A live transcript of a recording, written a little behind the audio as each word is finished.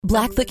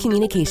Blackfoot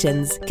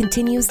Communications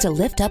continues to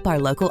lift up our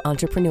local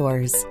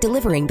entrepreneurs,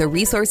 delivering the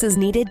resources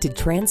needed to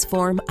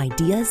transform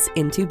ideas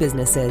into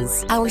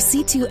businesses. Our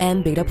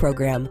C2M Beta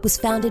program was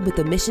founded with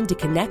the mission to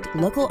connect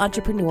local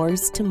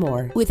entrepreneurs to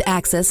more. With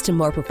access to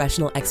more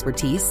professional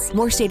expertise,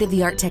 more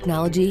state-of-the-art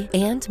technology,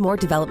 and more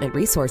development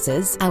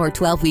resources, our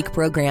 12-week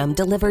program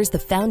delivers the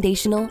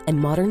foundational and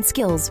modern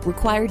skills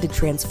required to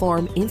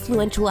transform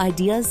influential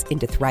ideas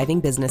into thriving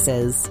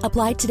businesses.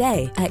 Apply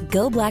today at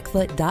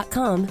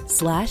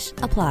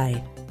goblackfoot.com/apply.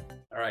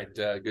 All right,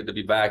 good to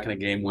be back in a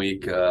game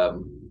week.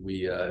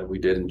 We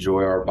did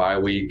enjoy our bye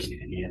week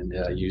and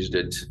used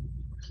it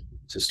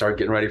to start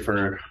getting ready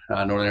for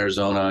Northern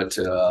Arizona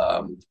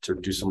to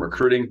do some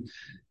recruiting,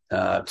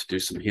 to do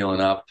some healing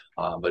up.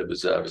 But it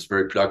was a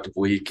very productive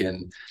week,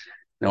 and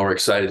we're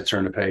excited to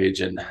turn the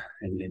page and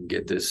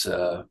get this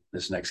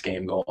next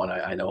game going.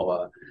 I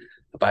know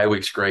the bye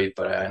week's great,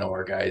 but I know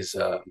our guys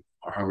are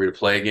hungry to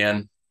play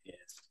again.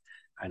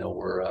 I know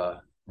we're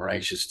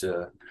anxious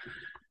to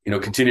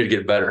continue to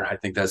get better. I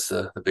think that's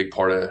the big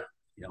part of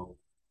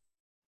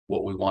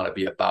what we want to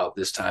be about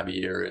this time of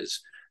year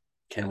is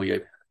can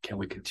we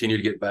continue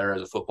to get better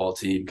as a football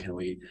team? Can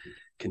we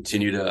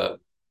continue to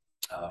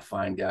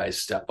find guys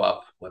step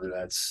up, whether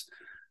that's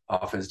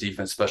offense,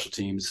 defense, special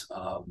teams?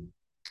 I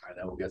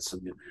know we've got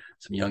some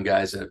young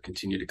guys that have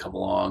continued to come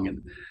along,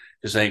 and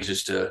just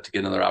anxious to get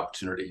another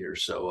opportunity here.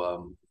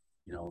 So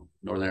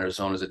Northern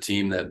Arizona is a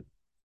team that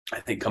I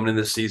think coming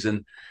into this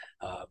season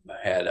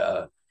had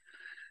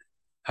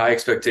high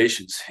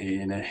expectations,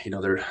 and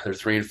they're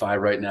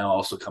 3-5 right now,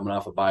 also coming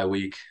off a bye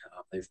week.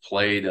 They've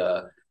played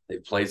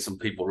some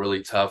people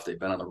really tough. They've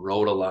been on the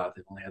road a lot.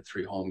 They've only had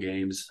 3 home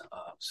games,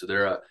 so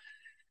they're a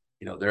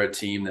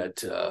team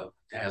that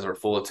has our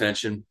full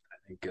attention. I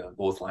think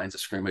both lines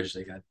of scrimmage,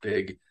 they got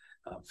big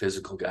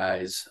physical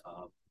guys.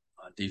 On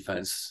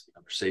defense,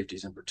 their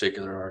safeties in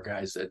particular are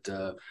guys that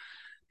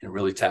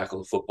really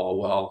tackle the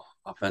football well.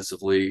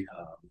 Offensively,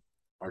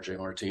 RJ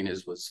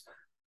Martinez was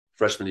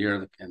freshman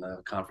year in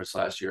the conference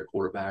last year at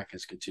quarterback,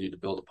 has continued to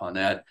build upon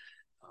that.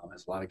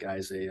 Has a lot of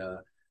guys they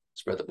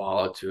spread the ball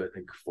out to. I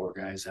think 4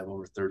 guys have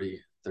over 30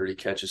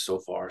 catches so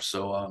far.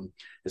 So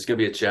it's going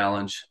to be a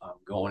challenge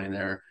going in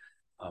there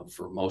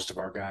for most of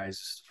our guys.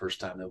 It's the first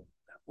time that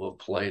we'll have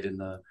played in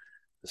the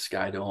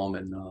Sky Dome,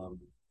 and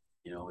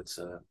it's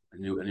a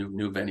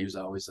new venue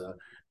always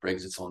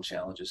brings its own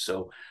challenges.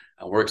 So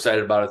we're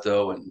excited about it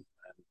though, and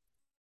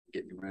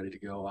getting ready to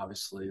go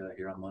obviously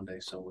here on Monday.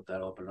 So with that,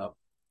 I'll open it up.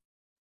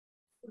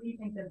 What do you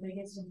think the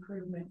biggest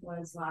improvement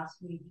was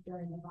last week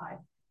during the bye?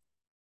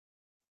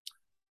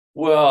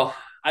 Well,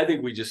 I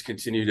think we just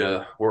continue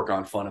to work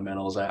on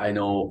fundamentals. I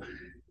know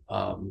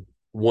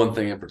one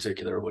thing in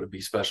particular would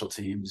be special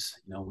teams.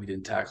 We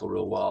didn't tackle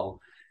real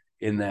well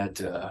in that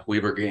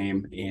Weber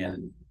game,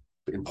 and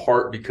in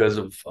part because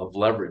of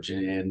leverage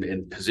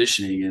and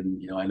positioning.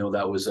 And I know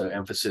that was an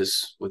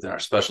emphasis within our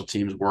special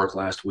teams work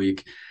last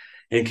week,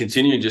 and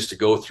continuing just to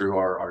go through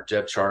our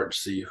depth chart and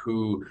see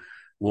who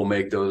will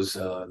make those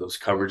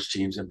coverage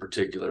teams in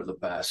particular the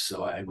best.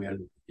 So we had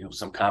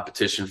some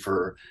competition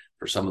for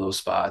some of those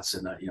spots,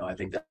 and I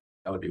think that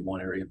would be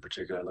one area in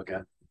particular I look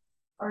at.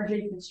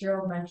 RJ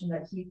Fitzgerald mentioned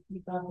that he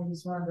thought that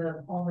he's one of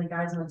the only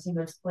guys on the team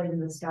that's played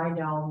in the Sky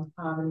Dome,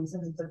 and he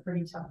says it's a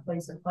pretty tough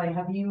place to play.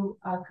 Have you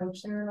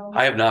coached there at all?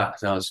 I have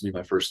not. No, this will be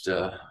my first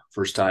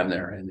time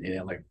there, and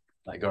like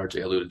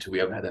RJ alluded to, we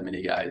haven't had that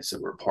many guys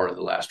that were part of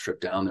the last trip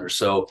down there.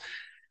 So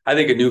I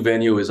think a new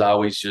venue is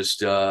always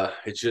just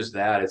it's just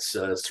that its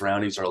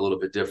surroundings are a little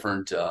bit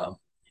different.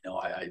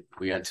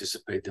 We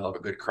anticipate they'll have a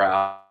good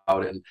crowd,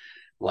 and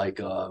like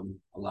a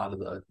lot of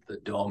the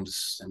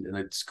domes, and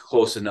it's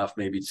close enough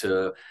maybe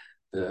to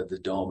the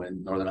dome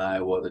in Northern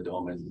Iowa, the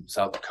dome in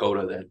South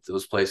Dakota, that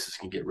those places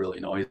can get really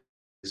noisy.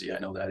 I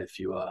know that if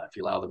you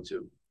allow them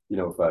to.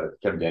 If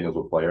Kevin Daniels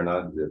will play or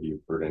not, have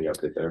you heard any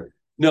update there?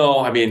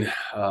 No, I mean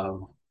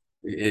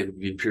it would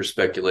be pure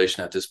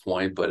speculation at this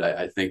point, but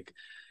I think.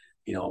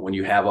 When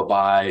you have a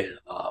bye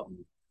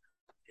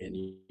and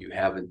you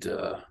haven't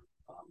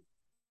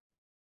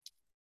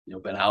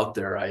been out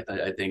there, I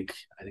think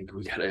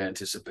we got to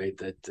anticipate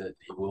that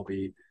he will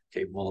be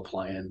capable of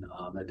playing.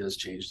 That does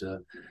change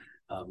the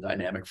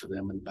dynamic for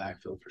them in the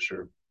backfield for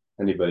sure.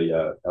 Anybody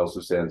else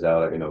who stands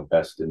out?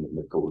 Best in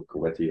Nicole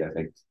Coetti. I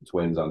think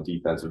twins on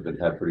defense have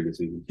had pretty good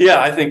seasons.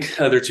 Yeah, I think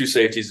their 2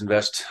 safeties and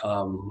Best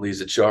leads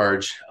the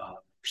charge.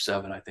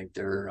 7, I think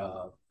they're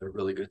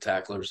really good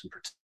tacklers in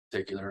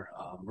particular,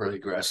 really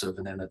aggressive.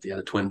 And then the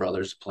other twin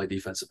brothers play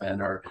defensive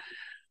end are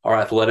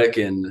athletic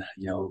and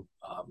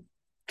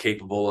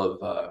capable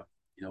of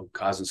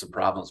causing some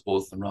problems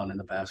both in the run and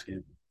the pass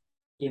game.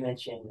 You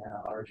mentioned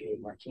RJ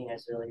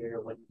Martinez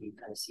earlier. What do you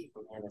kind of see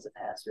from him as a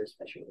passer,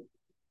 especially?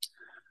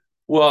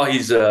 Well,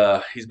 he's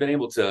been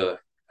able to,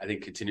 I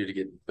think, continue to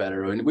get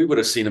better. And we would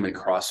have seen him in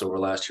crossover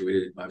last year. We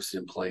didn't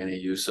obviously play in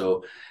AU,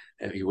 so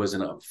he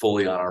wasn't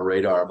fully on our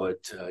radar.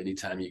 But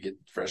anytime you get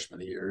freshman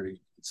of the year,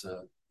 it's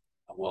a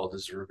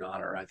well-deserved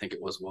honor. I think it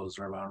was a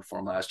well-deserved honor for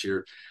him last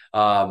year.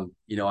 I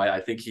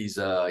think he's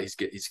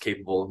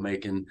capable of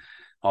making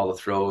all the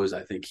throws.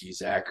 I think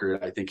he's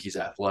accurate. I think he's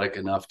athletic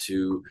enough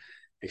to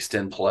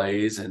extend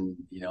plays and,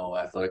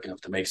 athletic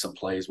enough to make some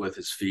plays with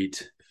his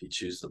feet if he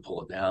chooses to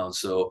pull it down.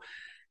 So,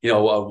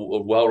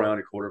 a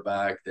well-rounded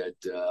quarterback that,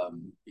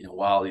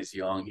 while he's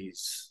young, he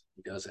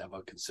does have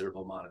a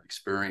considerable amount of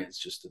experience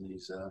just in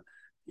these,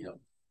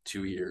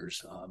 2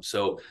 years.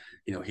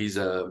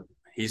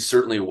 He's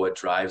certainly what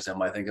drives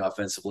them, I think,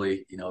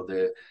 offensively.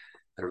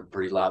 They're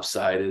pretty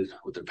lopsided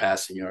with their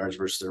passing yards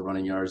versus their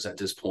running yards at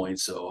this point.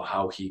 So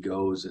how he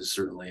goes is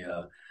certainly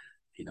a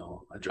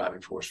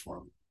driving force for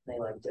him. They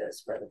like to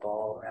spread the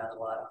ball around a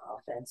lot of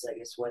offense. I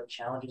guess what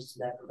challenges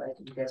does that provide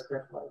to you guys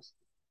curriculums?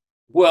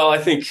 Well, I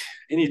think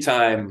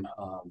anytime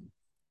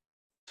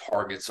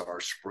targets are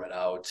spread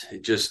out,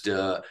 it just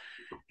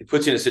it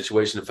puts you in a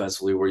situation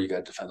defensively where you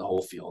got to defend the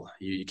whole field.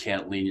 You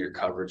can't lean your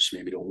coverage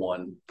maybe to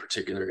one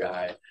particular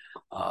guy,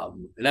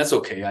 and that's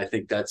okay. I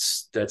think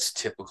that's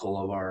typical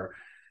of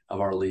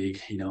our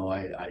league.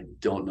 I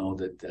don't know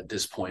that at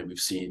this point we've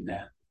seen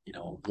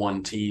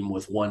one team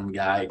with one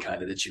guy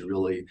kind of that you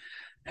really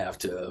have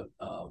to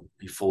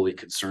be fully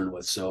concerned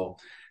with. So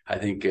I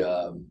think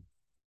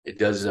it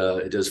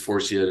does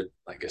force you,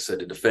 like I said,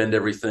 to defend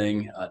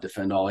everything,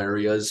 defend all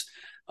areas.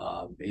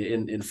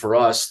 And for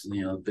us,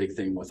 the big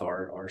thing with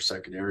our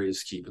secondary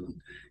is keeping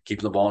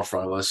the ball in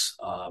front of us.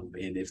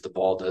 And if the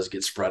ball does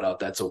get spread out,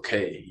 that's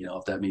okay.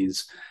 If that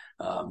means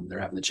they're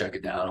having to check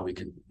it down and we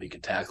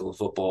can tackle the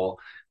football,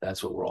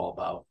 that's what we're all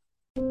about.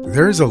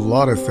 There's a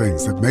lot of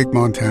things that make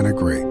Montana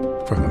great,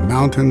 from the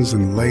mountains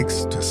and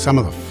lakes to some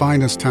of the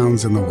finest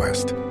towns in the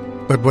West.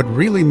 But what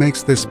really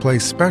makes this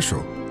place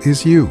special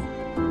is you.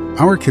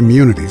 Our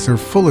communities are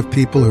full of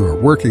people who are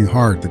working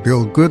hard to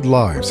build good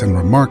lives and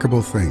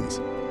remarkable things.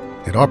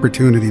 At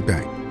Opportunity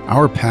Bank,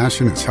 our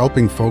passion is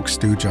helping folks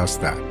do just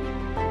that.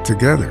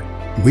 Together,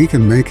 we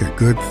can make a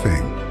good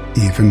thing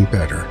even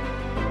better.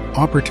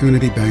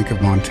 Opportunity Bank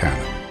of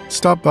Montana.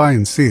 Stop by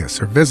and see us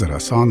or visit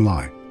us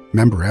online.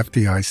 Member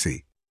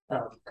FDIC.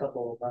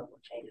 Couple of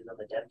changes on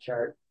the depth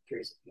chart.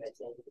 Curious if you guys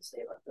think you can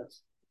stay about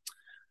this.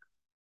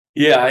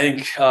 Yeah, I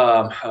think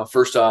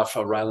first off,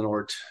 Rylan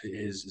Ort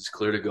is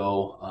clear to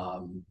go,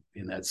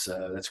 and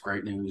that's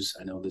great news.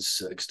 I know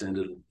this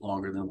extended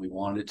longer than we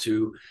wanted it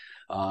to,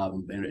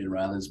 and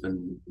Rylan's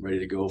been ready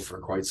to go for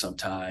quite some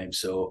time.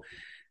 So,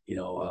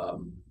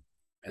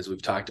 as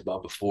we've talked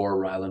about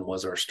before, Rylan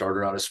was our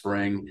starter out of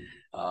spring.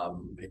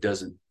 It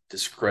doesn't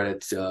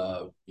discredit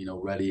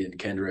Reddy and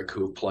Kendrick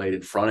who played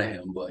in front of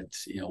him, but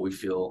we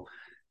feel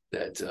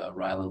that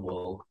Rylan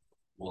will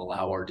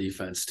allow our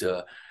defense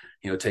to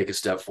take a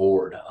step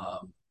forward.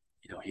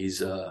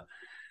 He's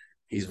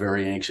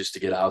very anxious to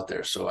get out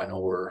there, so I know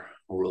we're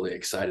really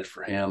excited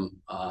for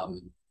him.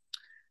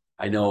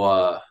 I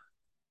know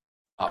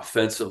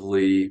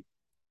offensively,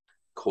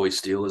 Coy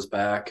Steele is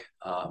back,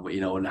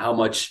 and how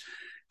much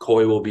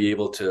Coy will be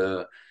able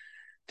to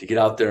get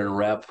out there and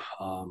rep,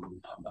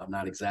 I'm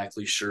not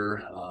exactly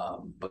sure,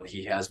 but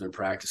he has been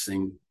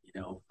practicing,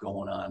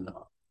 going on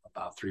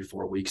about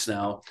 3-4 weeks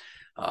now.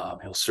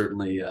 He'll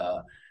certainly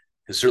have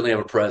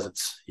a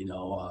presence,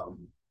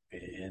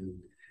 and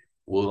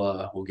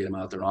we'll get him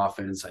out there on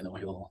offense. I know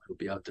he'll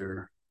be out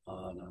there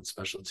on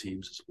special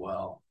teams as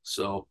well.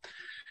 So,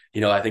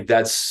 I think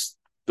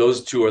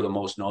those two are the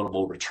most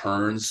notable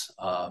returns.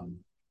 I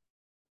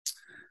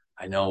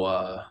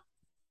know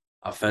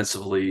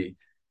offensively,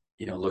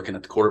 looking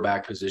at the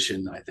quarterback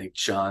position, I think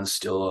Sean's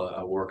still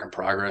a work in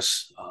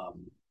progress.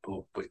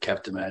 We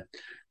kept him at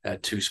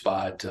that 2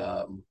 spot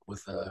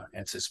with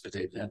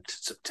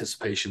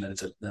anticipation that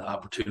it's an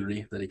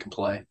opportunity that he can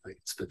play. I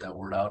can spit that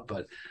word out,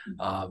 but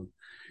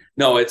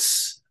no,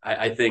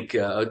 I think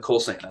Cole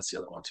Sain, that's the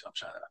other one too. I'm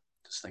trying to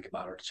just think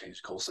about it to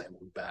change. Cole Sain will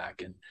be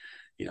back, and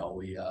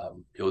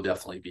he'll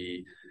definitely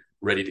be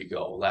ready to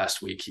go.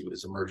 Last week he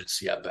was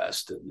emergency at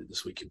best, and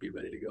this week he'll be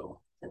ready to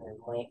go. And then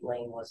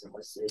Lane wasn't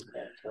listed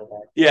until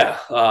that. Yeah,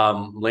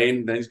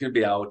 Lane, then he's going to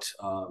be out.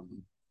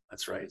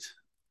 That's right.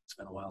 It's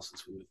been a while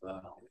since we've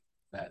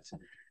met.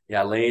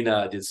 Yeah, Lane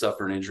did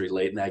suffer an injury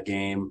late in that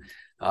game.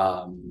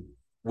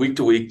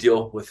 Week-to-week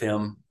deal with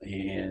him,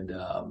 and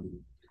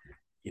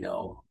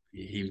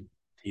he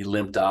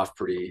limped off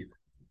pretty.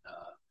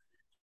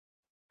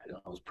 I don't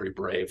know, it was pretty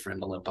brave for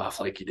him to limp off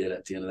like he did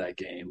at the end of that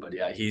game. But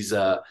yeah, he's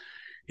gonna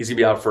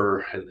be out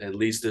for at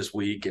least this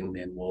week, and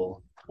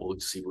we'll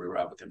see where we're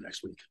at with him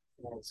next week.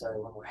 And then, sorry,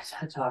 one more.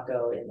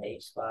 Taco in the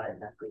H spot and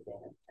not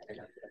Cleveland.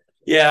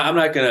 Yeah, I'm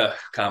not gonna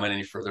comment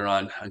any further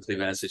on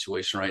Cleveland's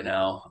situation right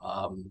now.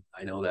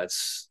 I know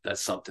that's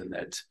something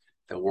that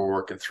we're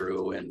working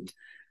through, and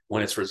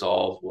when it's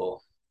resolved,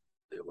 we'll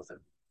deal with it.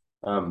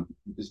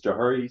 Is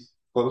Jahari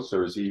close,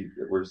 or is he?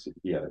 Where's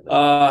he at?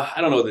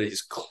 I don't know that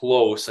he's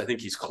close. I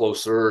think he's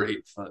closer.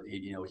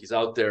 He's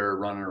out there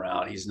running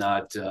around. He's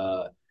not.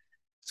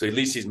 So at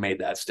least he's made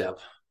that step.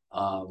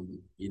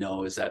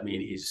 Does that mean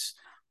he's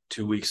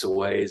 2 weeks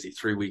away? Is he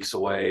 3 weeks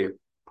away?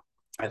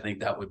 I think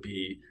that would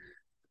be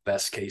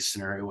best case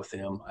scenario with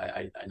him.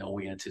 I know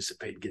we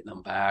anticipate getting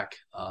him back.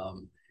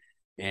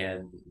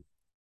 And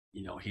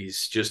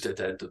he's just at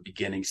the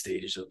beginning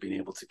stages of being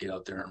able to get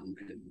out there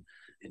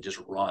and just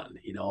run,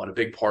 and a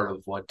big part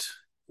of what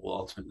we'll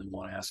ultimately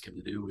want to ask him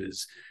to do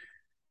is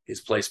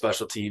play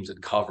special teams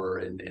and cover.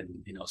 And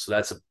so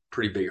that's a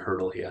pretty big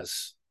hurdle he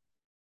has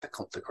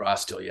to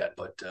cross still yet,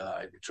 but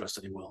I trust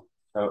that he will.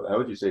 How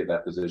would you say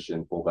that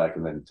position, fullback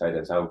and then tight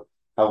ends, how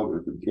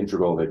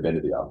integral they've been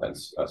to the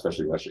offense,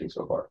 especially rushing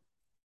so far?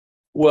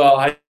 Well,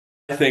 I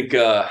think,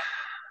 the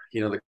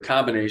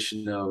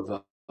combination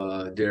of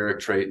Derek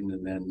Trayton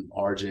and then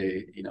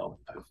RJ,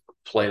 have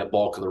played a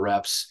bulk of the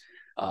reps.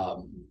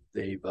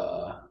 They've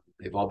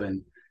all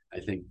been, I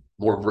think,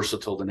 more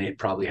versatile than they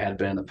probably had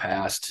been in the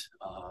past.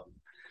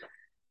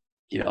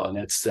 And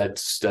that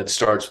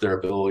starts with their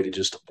ability to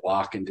just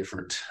block in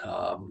different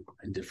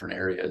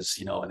areas,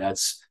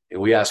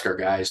 and we ask our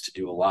guys to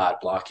do a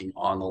lot, blocking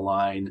on the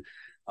line,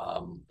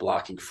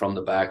 blocking from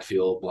the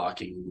backfield,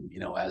 blocking,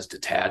 as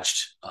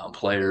detached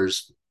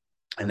players.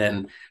 And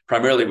then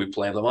primarily we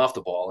play them off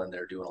the ball, and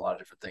they're doing a lot of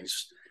different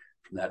things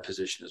from that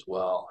position as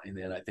well. And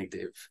then I think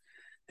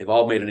they've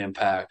all made an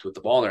impact with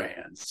the ball in their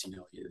hands.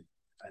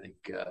 I think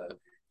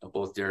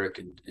both Derek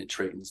and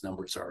Trayton's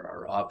numbers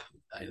are up,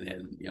 and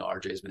then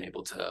RJ's been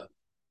able to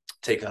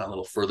take on a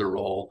little further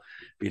role,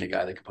 being a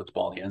guy that can put the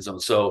ball in the end zone.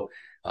 So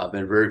I've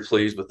been very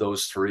pleased with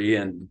those three,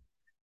 and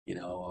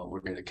we're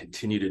going to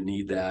continue to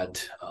need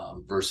that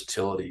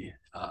versatility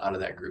out of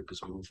that group as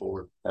we move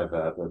forward. Have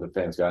the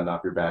fans gotten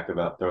off your back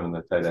about throwing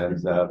the tight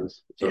ends out?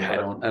 I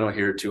don't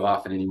hear it too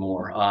often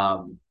anymore.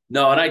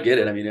 No, and I get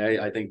it. I mean,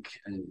 I think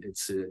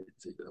it's an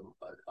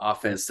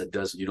offense that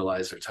doesn't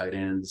utilize their tight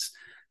ends.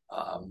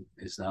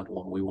 Is not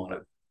one we want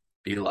to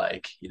be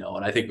like,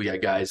 and I think we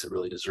got guys that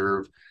really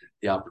deserve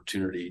the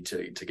opportunity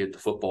to get the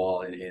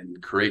football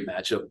and create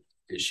matchup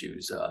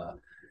issues.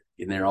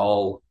 And they're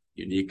all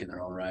unique in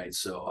their own right.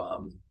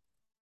 So,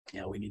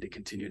 we need to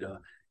continue to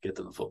get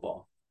them the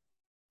football.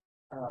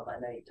 I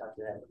know you talked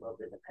to that a little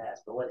bit in the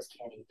past, but what has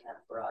Kenny kind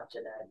of brought to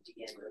that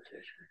beginning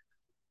rotation?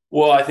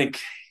 Well, I think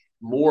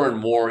more and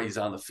more he's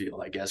on the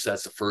field. I guess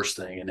that's the first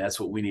thing, and that's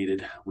what we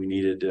needed. We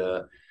needed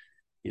to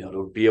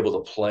be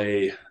able to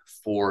play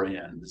four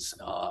ends.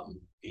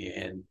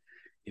 And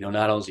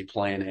not only is he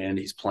playing end,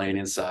 he's playing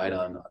inside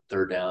on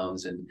third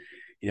downs. And,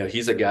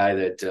 he's a guy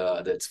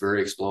that's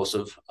very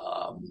explosive.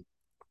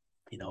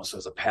 So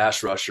as a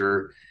pass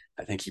rusher,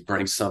 I think he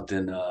brings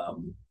something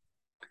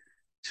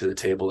to the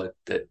table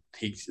that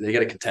they got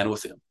to contend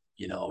with him.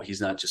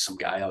 He's not just some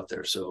guy out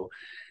there. So,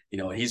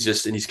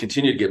 he's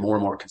continued to get more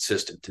and more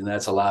consistent, and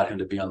that's allowed him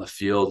to be on the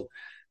field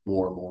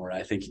more and more. And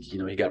I think,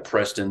 he got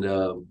pressed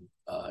into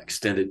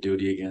extended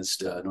duty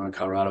against Northern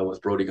Colorado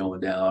with Brody going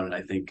down. And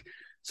I think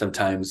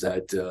sometimes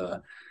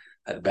that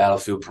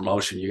battlefield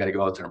promotion, you got to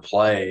go out there and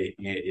play.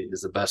 It is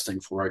the best thing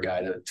for a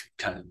guy to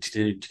kind of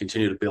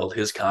continue to build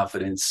his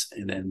confidence,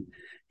 and then,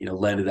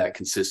 lend to that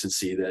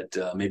consistency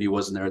that maybe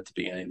wasn't there at the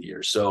beginning of the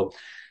year. So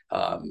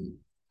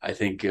I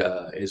think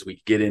as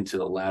we get into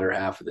the latter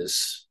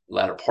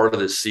part of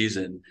this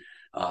season,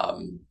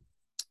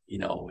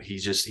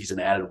 he's an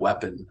added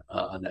weapon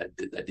on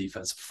that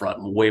defensive front,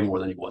 way more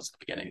than he was at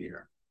the beginning of the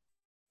year.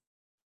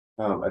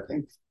 I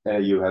think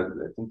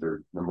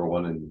they're number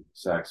one in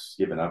sacks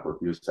given up, or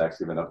few sacks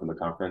given up in the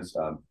conference.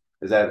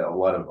 Is that a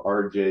lot of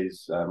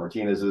RJ's,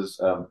 Martinez's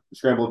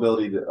scramble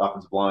ability, the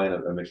offensive line,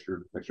 a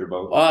mixture of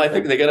both? I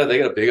think they got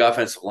a big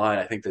offensive line.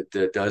 I think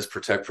that does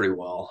protect pretty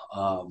well.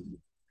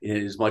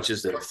 As much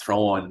as they're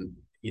throwing,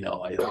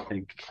 I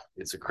think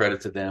it's a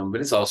credit to them, but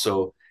it's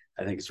also,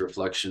 I think it's a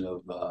reflection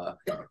of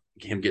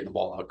him getting the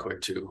ball out quick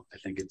too. I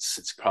think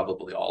it's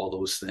probably all of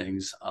those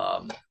things.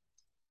 And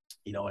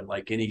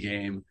like any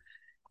game,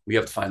 we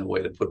have to find a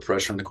way to put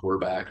pressure on the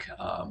quarterback.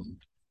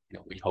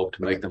 We hope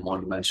to make them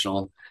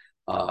one-dimensional.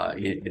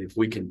 And if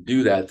we can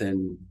do that,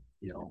 then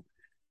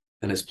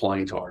it's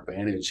playing to our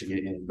advantage.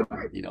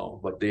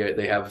 But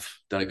they have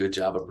done a good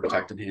job of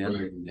protecting him,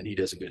 and he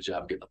does a good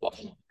job getting the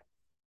ball.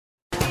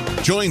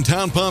 Join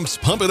Town Pump's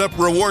Pump It Up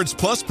Rewards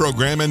Plus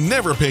program and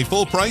never pay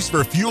full price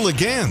for fuel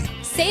again.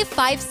 Save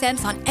 5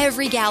 cents on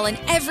every gallon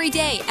every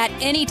day at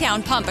any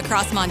Town Pump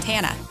across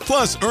Montana.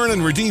 Plus, earn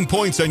and redeem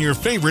points on your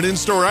favorite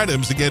in-store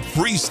items to get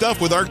free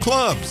stuff with our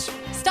clubs.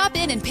 Stop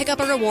in and pick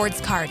up a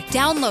rewards card.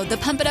 Download the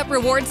Pump It Up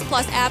Rewards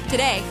Plus app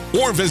today.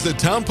 Or visit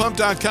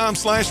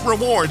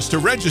townpump.com/rewards to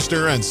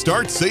register and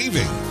start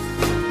saving.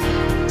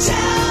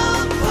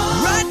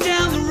 Right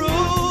down the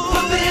road.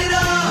 Pump it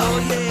up.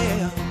 Oh,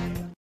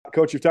 yeah.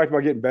 Coach, you've talked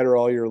about getting better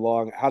all year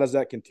long. How does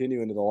that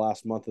continue into the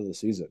last month of the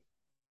season?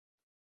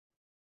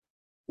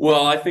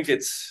 Well, I think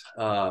it's,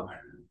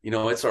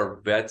 it's our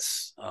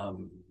vets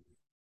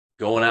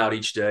going out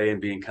each day and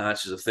being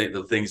conscious of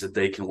the things that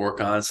they can work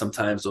on.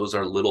 Sometimes those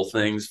are little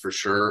things for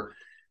sure,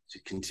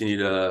 to continue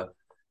to,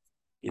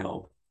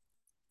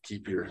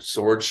 keep your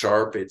sword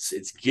sharp.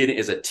 It's getting,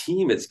 as a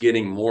team, it's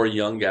getting more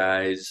young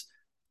guys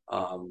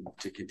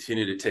to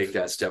continue to take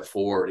that step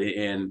forward.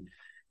 And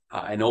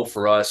I know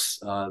for us,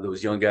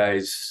 those young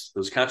guys,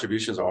 those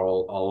contributions are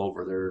all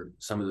over.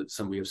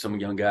 We have some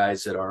young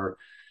guys that are,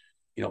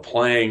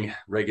 playing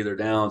regular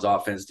downs,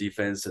 offense,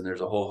 defense, and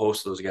there's a whole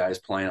host of those guys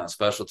playing on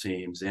special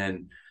teams.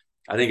 And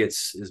I think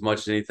it's as much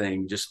as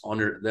anything just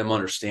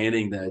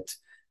understanding that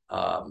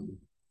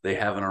they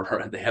haven't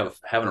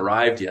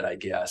arrived yet, I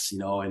guess,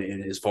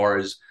 and as far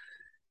as,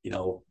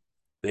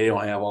 they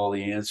don't have all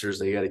the answers.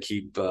 They got to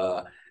keep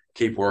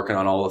working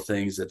on all the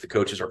things that the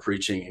coaches are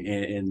preaching.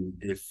 And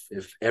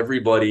if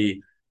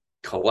everybody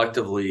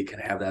collectively can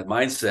have that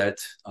mindset,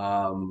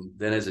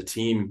 then as a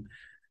team,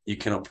 you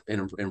can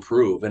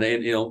improve.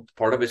 And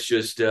part of it's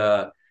just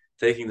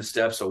taking the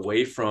steps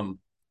away from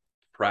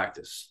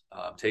practice,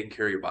 taking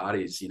care of your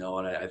bodies,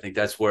 and I think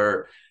that's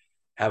where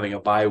having a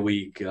bye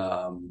week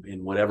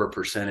in whatever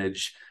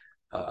percentage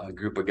a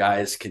group of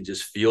guys can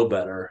just feel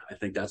better. I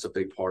think that's a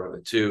big part of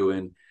it too.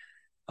 And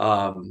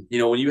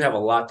when you have a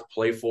lot to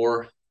play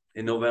for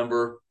in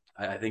November,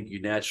 I think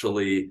you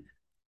naturally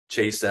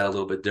chase that a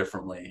little bit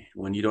differently.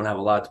 When you don't have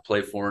a lot to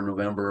play for in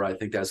November, I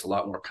think that's a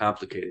lot more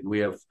complicated. We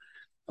have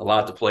a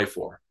lot to play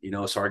for,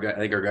 so I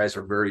think our guys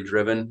are very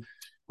driven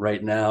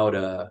right now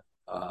to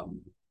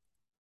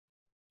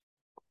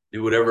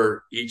do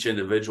whatever each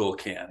individual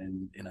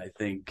can. And I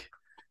think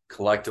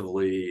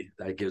collectively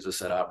that gives us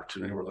that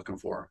opportunity we're looking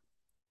for.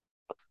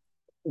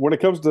 When it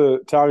comes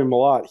to Tommy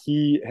Mellott,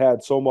 he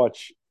had so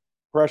much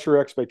pressure,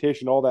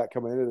 expectation, all that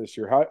coming into this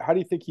year. How do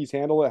you think he's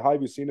handled it? How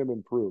have you seen him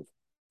improve?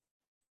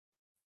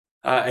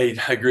 I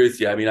agree with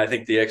you. I mean, I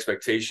think the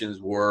expectations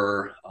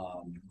were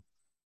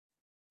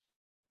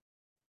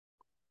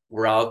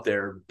out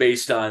there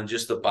based on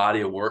just the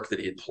body of work that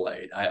he had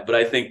played. But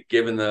I think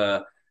given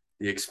the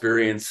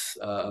experience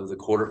of the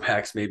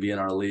quarterbacks maybe in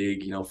our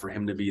league, for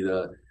him to be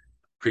the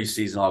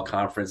preseason all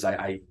conference,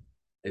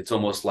 it's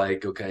almost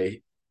like,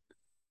 okay,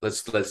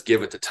 let's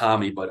give it to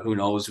Tommy, but who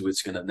knows who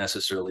it's going to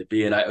necessarily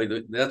be.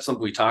 And that's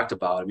something we talked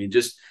about. I mean,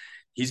 just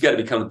he's got to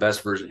become the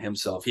best version of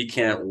himself. He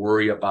can't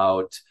worry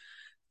about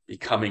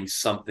becoming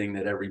something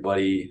that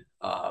everybody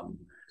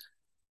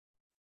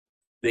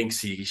thinks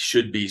he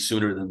should be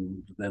sooner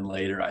than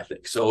later, I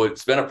think. So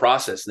it's been a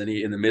process. And then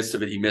in the midst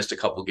of it, he missed a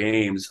couple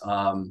games.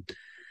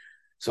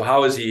 So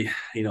how has he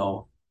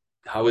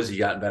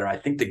gotten better? I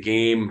think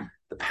the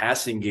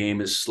passing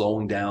game is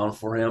slowing down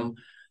for him.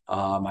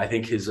 I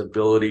think his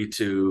ability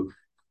to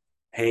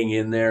hang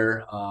in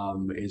there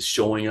is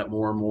showing up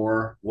more and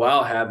more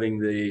while having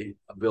the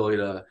ability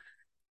to,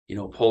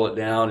 pull it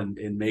down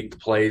and make the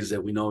plays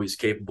that we know he's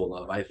capable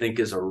of. I think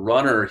as a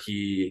runner,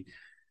 he's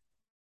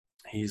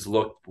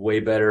looked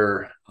way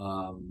better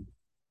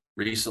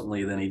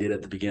recently than he did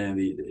at the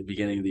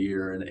beginning of the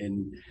year.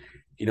 And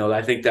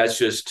I think that's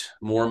just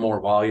more and more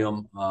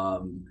volume,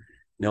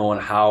 knowing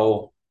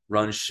how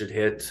runs should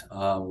hit,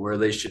 where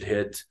they should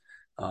hit.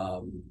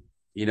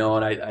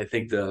 And I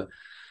think the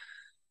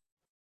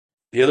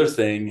other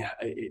thing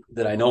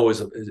that I know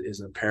is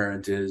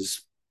apparent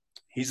is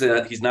he's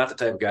not the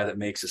type of guy that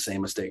makes the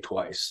same mistake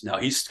twice. Now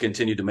he's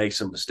continued to make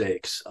some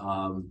mistakes.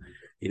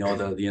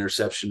 The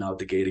interception out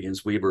the gate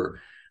against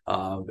Weber,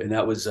 and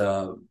that was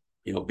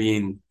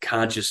being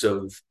conscious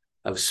of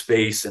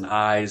space and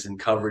eyes and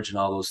coverage and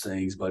all those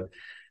things. But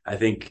I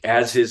think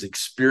as his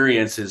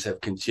experiences have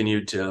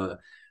continued to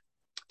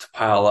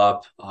pile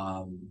up,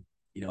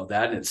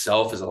 that in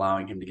itself is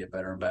allowing him to get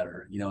better and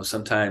better.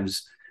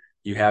 Sometimes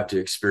you have to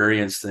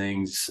experience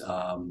things,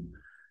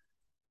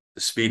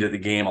 the speed of the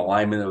game,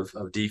 alignment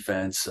of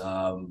defense,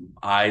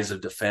 eyes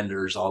of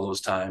defenders, all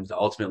those times to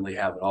ultimately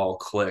have it all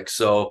click.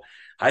 So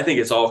I think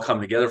it's all come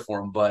together for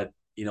him. But,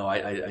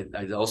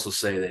 I'd also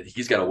say that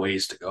he's got a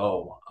ways to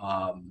go.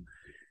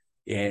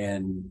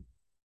 And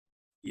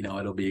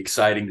it'll be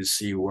exciting to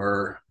see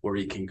where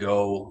he can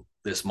go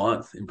this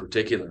month in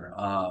particular.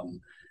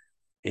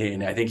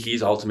 And I think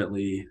he's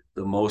ultimately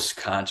the most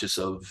conscious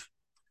of,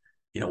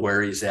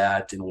 where he's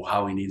at and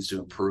how he needs to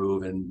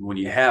improve. And when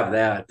you have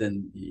that,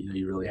 then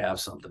you really have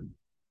something.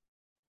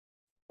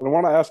 And I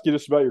want to ask you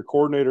just about your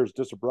coordinators,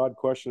 just a broad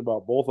question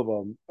about both of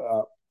them.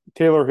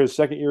 Taylor, his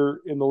second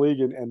year in the league,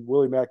 and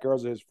Willie Mack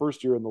Garza, his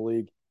first year in the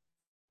league.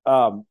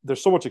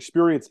 There's so much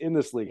experience in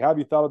this league. How have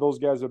you thought of those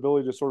guys'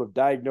 ability to sort of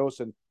diagnose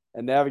and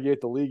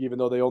navigate the league, even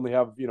though they only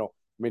have,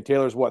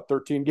 Taylor's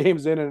 13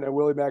 games in and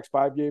Willie Mack's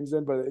 5 games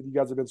in, but you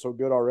guys have been so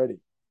good already.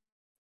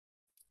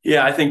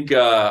 Yeah, I think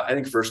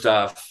first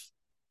off,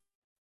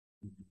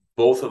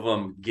 both of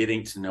them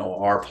getting to know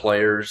our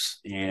players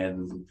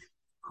and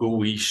who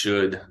we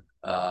should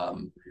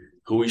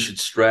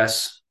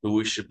stress, who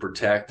we should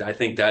protect. I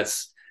think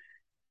that's,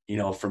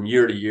 from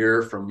year to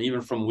year,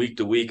 even from week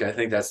to week, I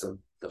think that's the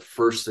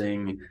first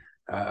thing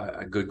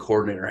a good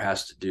coordinator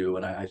has to do.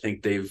 And I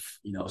think they've,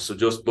 so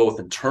just both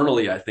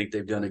internally, I think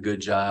they've done a good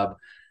job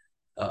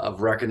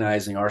of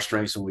recognizing our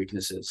strengths and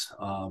weaknesses,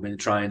 and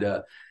trying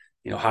to,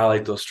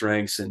 highlight those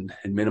strengths and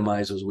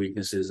minimize those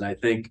weaknesses. And I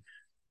think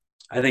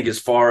as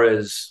far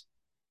as,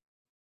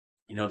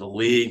 the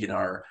league and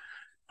our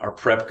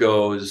prep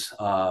goes,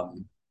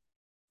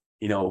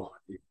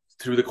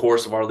 through the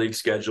course of our league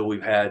schedule,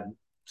 we've had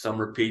some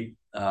repeat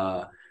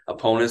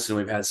opponents and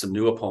we've had some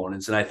new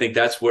opponents. And I think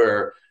that's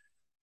where,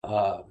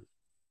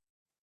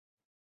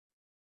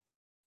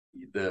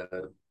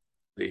 the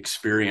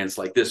experience.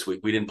 Like this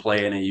week, we didn't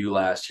play NAU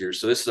last year,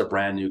 so this is a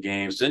brand new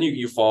game. So then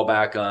you fall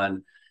back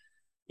on,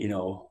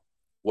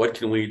 what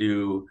can we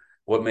do?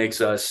 What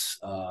makes us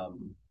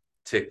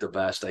tick the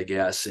best, I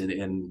guess.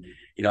 And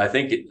I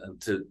think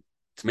to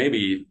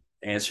maybe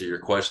answer your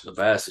question the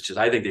best, it's just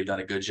I think they've done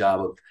a good job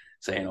of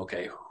saying,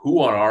 okay,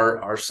 who on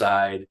our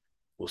side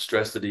will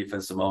stress the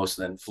defense the most,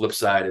 and then flip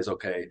side is,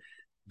 okay,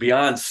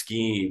 beyond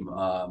scheme,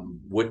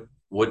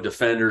 what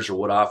defenders or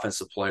what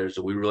offensive players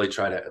do we really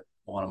try to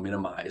want to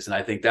minimize? And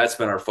I think that's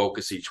been our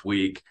focus each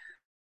week.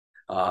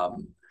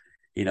 And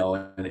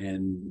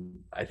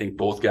I think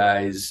both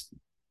guys,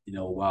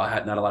 while I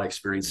had not a lot of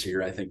experience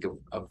here, I think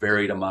a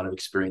varied amount of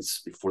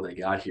experience before they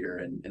got here.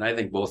 And I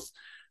think both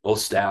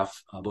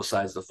staff, both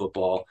sides of the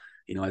football,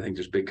 I think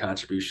there's big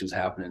contributions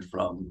happening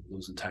from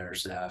those entire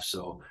staff.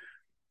 So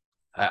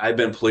I've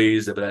been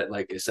pleased, but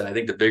like I said, I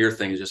think the bigger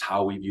thing is just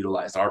how we've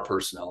utilized our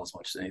personnel as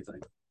much as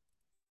anything.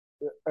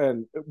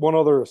 And one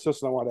other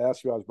assistant I wanted to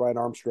ask you about is Brian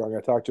Armstrong.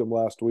 I talked to him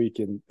last week,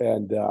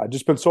 and I've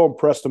just been so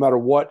impressed. No matter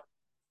what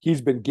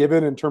he's been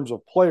given in terms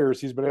of players,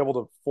 he's been able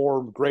to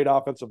form great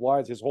offensive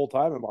lines his whole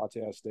time in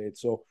Montana State.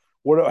 So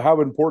how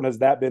important has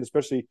that been,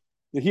 especially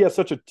he has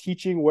such a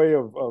teaching way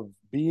of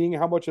being,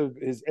 how much of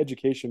his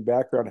education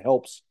background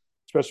helps,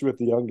 especially with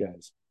the young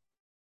guys?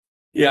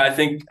 Yeah, I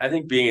think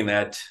being in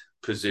that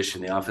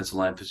position, the offensive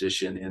line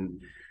position,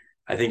 and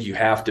I think you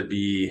have to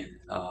be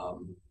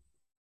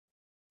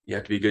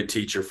a good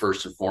teacher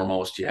first and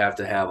foremost. You have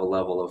to have a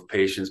level of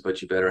patience,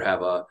 but you better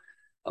have a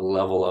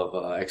level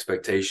of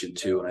expectation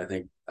too. And I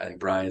think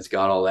Brian's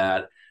got all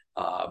that.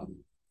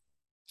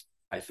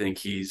 I think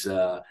he's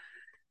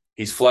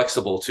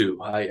flexible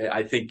too.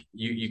 I think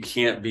you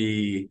can't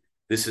be,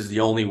 this is the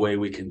only way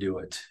we can do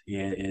it.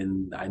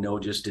 And I know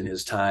just in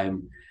his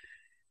time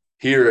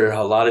here,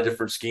 a lot of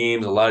different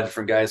schemes, a lot of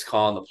different guys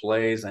calling the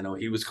plays. I know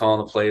he was calling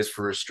the plays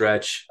for a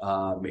stretch. You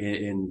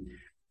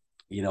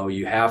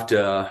have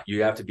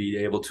to be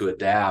able to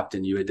adapt,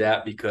 and you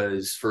adapt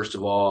because, first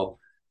of all,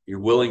 you're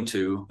willing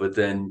to, but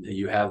then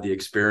you have the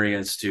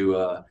experience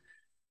to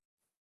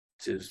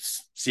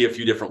see a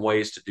few different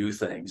ways to do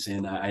things.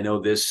 And I know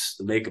the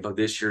makeup of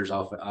this year's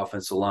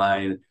offensive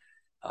line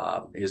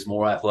is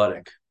more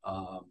athletic.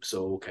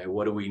 So, okay,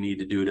 what do we need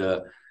to do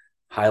to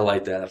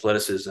highlight that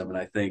athleticism? And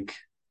I think,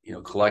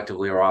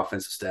 collectively our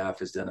offensive staff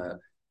has done a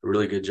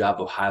really good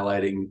job of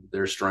highlighting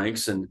their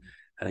strengths. And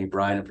I think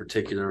Brian in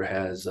particular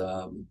has,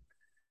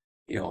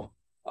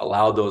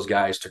 allowed those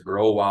guys to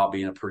grow while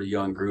being a pretty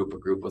young group,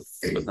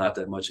 with not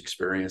that much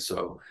experience.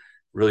 So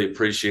really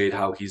appreciate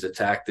how he's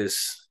attacked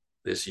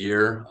this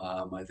year.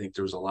 I think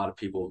there was a lot of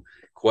people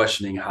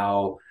questioning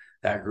how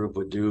that group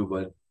would do,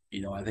 but,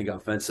 I think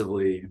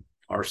offensively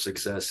our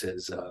success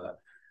has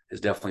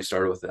definitely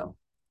started with them.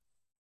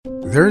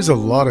 There's a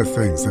lot of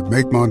things that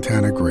make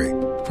Montana great,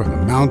 from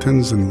the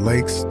mountains and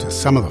lakes to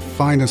some of the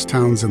finest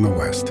towns in the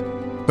West.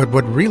 But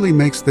what really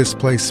makes this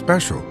place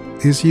special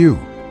is you.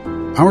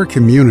 Our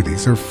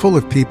communities are full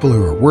of people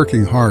who are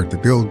working hard to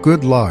build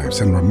good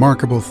lives and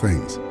remarkable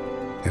things.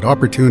 At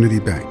Opportunity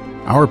Bank,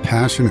 our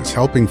passion is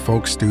helping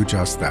folks do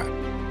just that.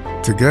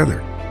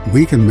 Together,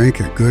 we can make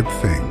a good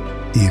thing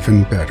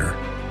even better.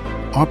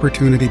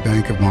 Opportunity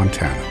Bank of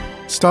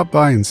Montana. Stop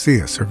by and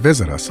see us or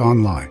visit us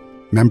online.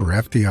 Member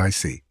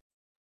FDIC.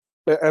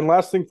 And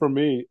last thing for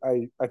me,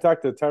 I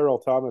talked to Tyrell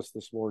Thomas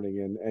this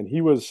morning, and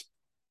he was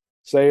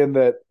saying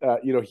that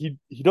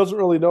he doesn't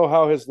really know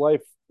how his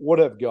life would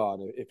have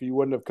gone if he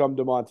wouldn't have come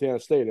to Montana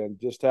State, and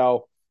just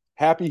how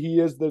happy he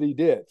is that he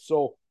did.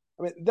 So,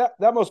 I mean,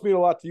 that must mean a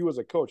lot to you as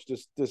a coach.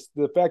 Just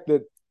the fact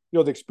that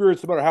the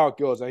experience, no matter how it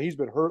goes. Now, he's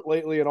been hurt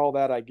lately and all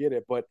that. I get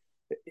it, but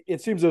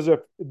it seems as if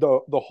the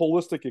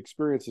holistic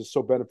experience is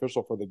so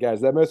beneficial for the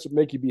guys. That must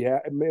make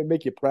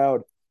you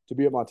proud to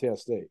be at Montana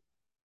State.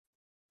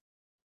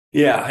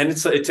 Yeah, and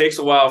it takes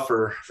a while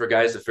for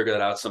guys to figure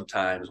that out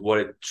sometimes, what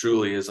it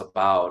truly is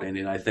about.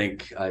 And I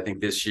think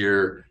this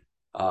year,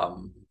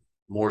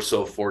 more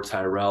so for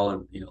Tyrell,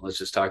 and let's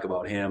just talk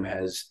about him,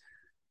 has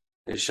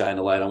shined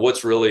a light on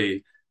what's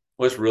really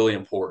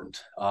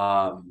important.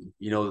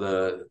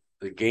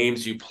 The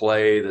games you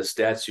play, the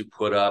stats you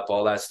put up,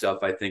 all that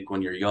stuff. I think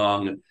when you're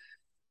young,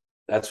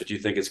 that's what you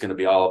think it's going to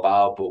be all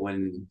about. But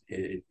when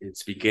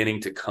it's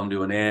beginning to come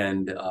to an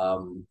end,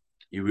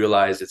 you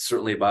realize it's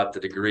certainly about the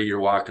degree you're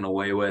walking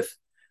away with.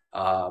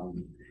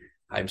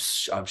 I'm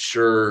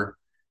sure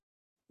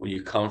when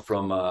you come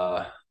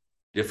from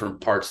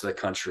different parts of the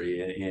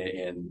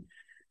country and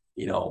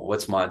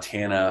what's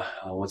Montana,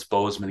 what's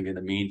Bozeman going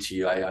to mean to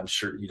you, I'm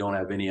sure you don't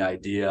have any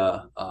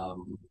idea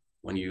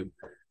when you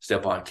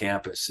step on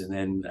campus. And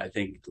then I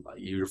think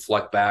you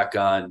reflect back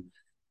on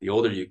the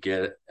older you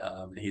get,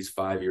 he's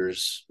 5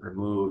 years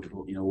removed,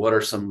 what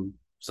are some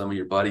of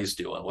your buddies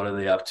doing? What are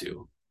they up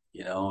to?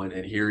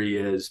 And here he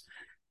is,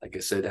 like I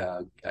said,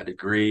 a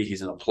degree.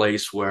 He's in a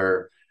place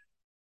where,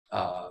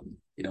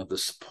 the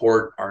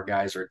support our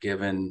guys are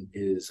given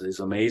is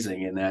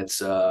amazing. And that's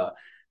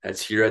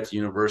here at the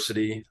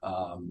university.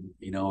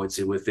 It's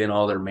within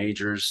all their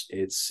majors.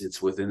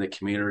 It's within the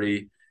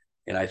community.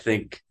 And I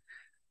think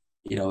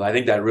I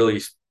think that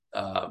really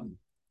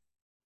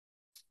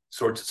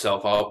sorts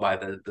itself out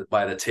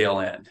by the tail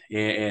end.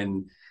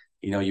 And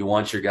you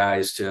want your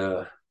guys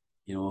to,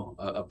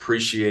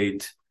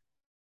 appreciate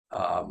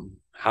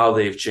how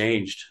they've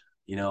changed,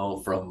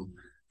 from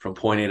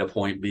point A to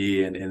point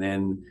B. And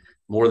then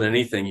more than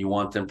anything, you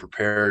want them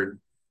prepared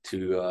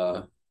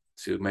to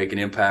make an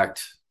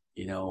impact,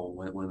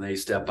 when they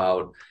step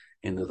out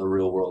into the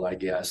real world, I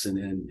guess.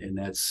 And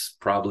that's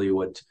probably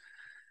what,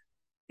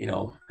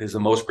 is the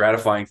most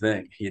gratifying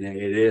thing. It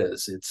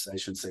is. I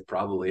shouldn't say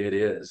probably, it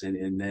is.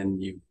 And then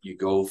you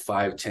go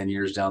 5-10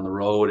 years down the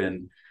road,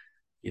 and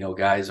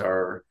guys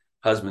are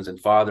husbands and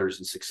fathers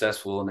and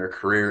successful in their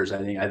careers. I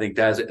think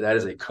that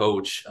is a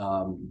coach.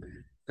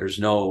 There's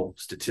no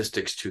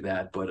statistics to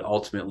that, but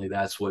ultimately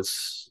that's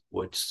what's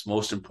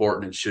most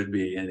important and should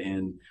be.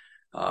 And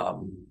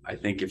I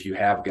think if you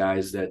have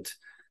guys that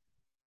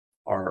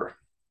are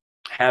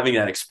having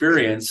that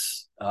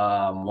experience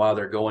while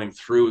they're going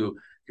through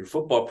your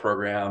football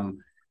program,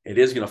 it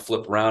is going to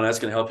flip around. That's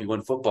going to help you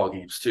win football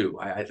games too.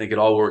 I think it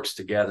all works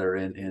together.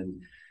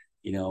 And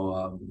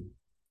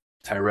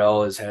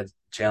Tyrell has had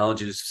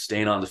challenges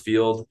staying on the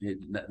field,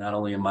 not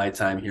only in my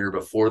time here,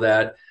 before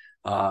that.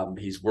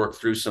 He's worked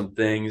through some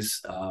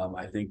things.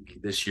 I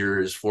think this year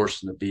is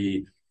forced him to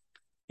be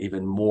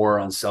even more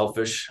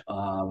unselfish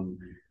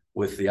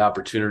with the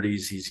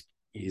opportunities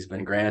he's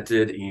been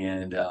granted.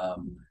 And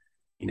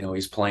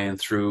he's playing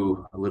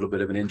through a little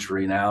bit of an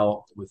injury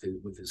now with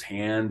his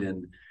hand,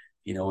 and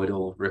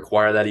it'll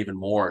require that even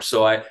more.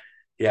 So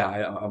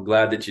I'm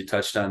glad that you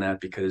touched on that,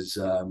 because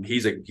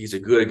he's a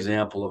good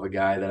example of a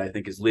guy that I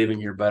think is leaving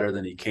here better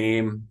than he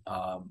came.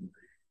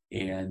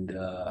 And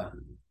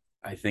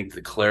I think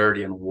the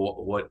clarity and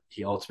what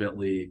he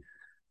ultimately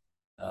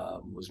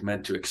was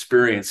meant to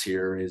experience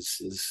here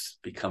is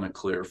becoming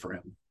clear for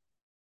him.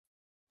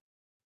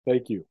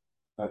 Thank you.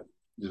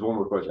 Just one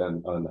more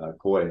question on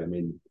Coy. I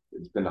mean,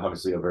 it's been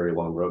obviously a very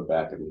long road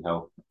back. I mean,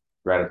 how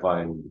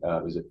gratifying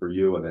is it for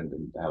you,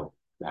 and how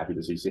happy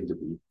does he seem to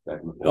be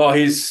back in the fold? Oh,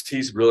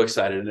 he's real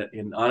excited,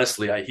 and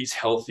honestly, he's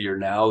healthier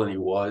now than he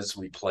was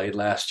when he played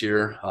last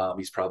year.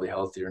 He's probably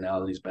healthier now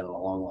than he's been in a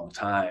long, long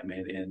time,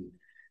 and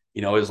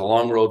it was a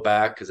long road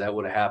back, because that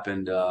would have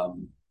happened,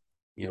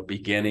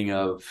 beginning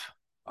of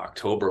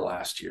October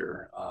last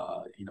year.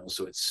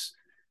 So it's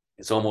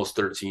almost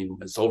 13.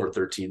 It's over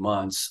 13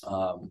 months.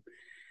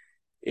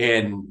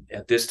 And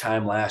at this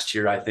time last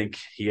year, I think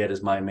he had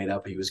his mind made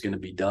up. He was going to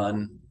be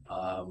done.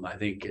 I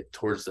think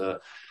towards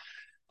the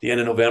end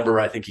of November,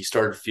 I think he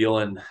started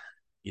feeling,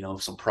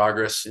 some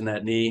progress in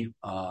that knee.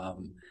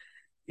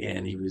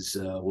 And he was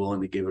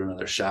willing to give it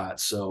another shot.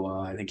 So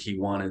I think he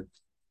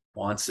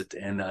wants it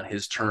to end on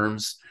his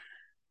terms.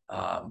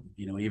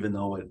 Even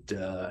though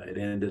it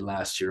ended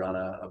last year on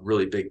a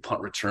really big punt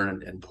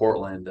return in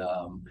Portland,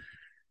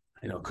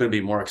 couldn't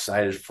be more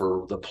excited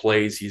for the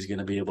plays he's going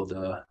to be able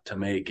to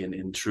make,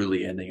 and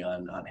truly ending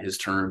on his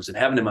terms. And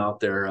having him out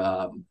there,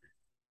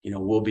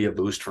 will be a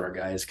boost for our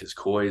guys, because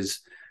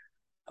Coy's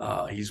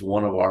he's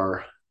one of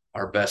our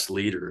best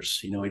leaders.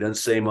 He doesn't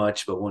say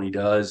much, but when he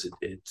does,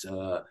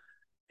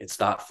 it's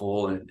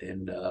thoughtful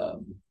and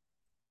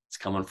it's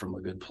coming from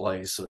a good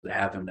place. So to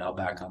have him now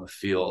back on the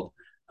field,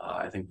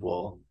 I think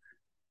will,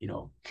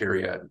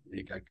 carry a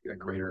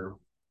greater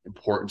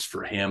importance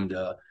for him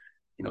to,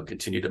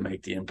 continue to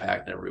make the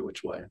impact in every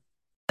which way.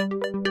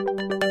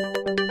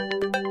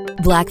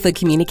 Blackfoot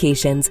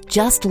Communications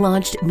just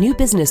launched new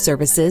business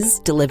services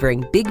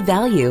delivering big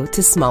value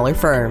to smaller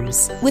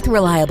firms. With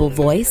reliable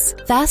voice,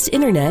 fast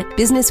internet,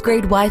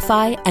 business-grade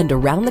Wi-Fi, and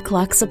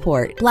around-the-clock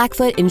support,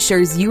 Blackfoot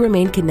ensures you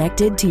remain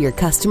connected to your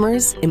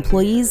customers,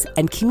 employees,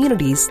 and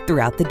communities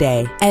throughout the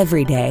day,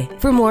 every day.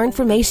 For more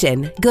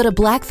information, go to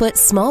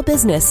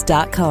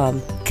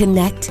blackfootsmallbusiness.com.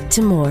 Connect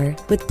to more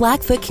with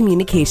Blackfoot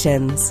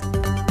Communications.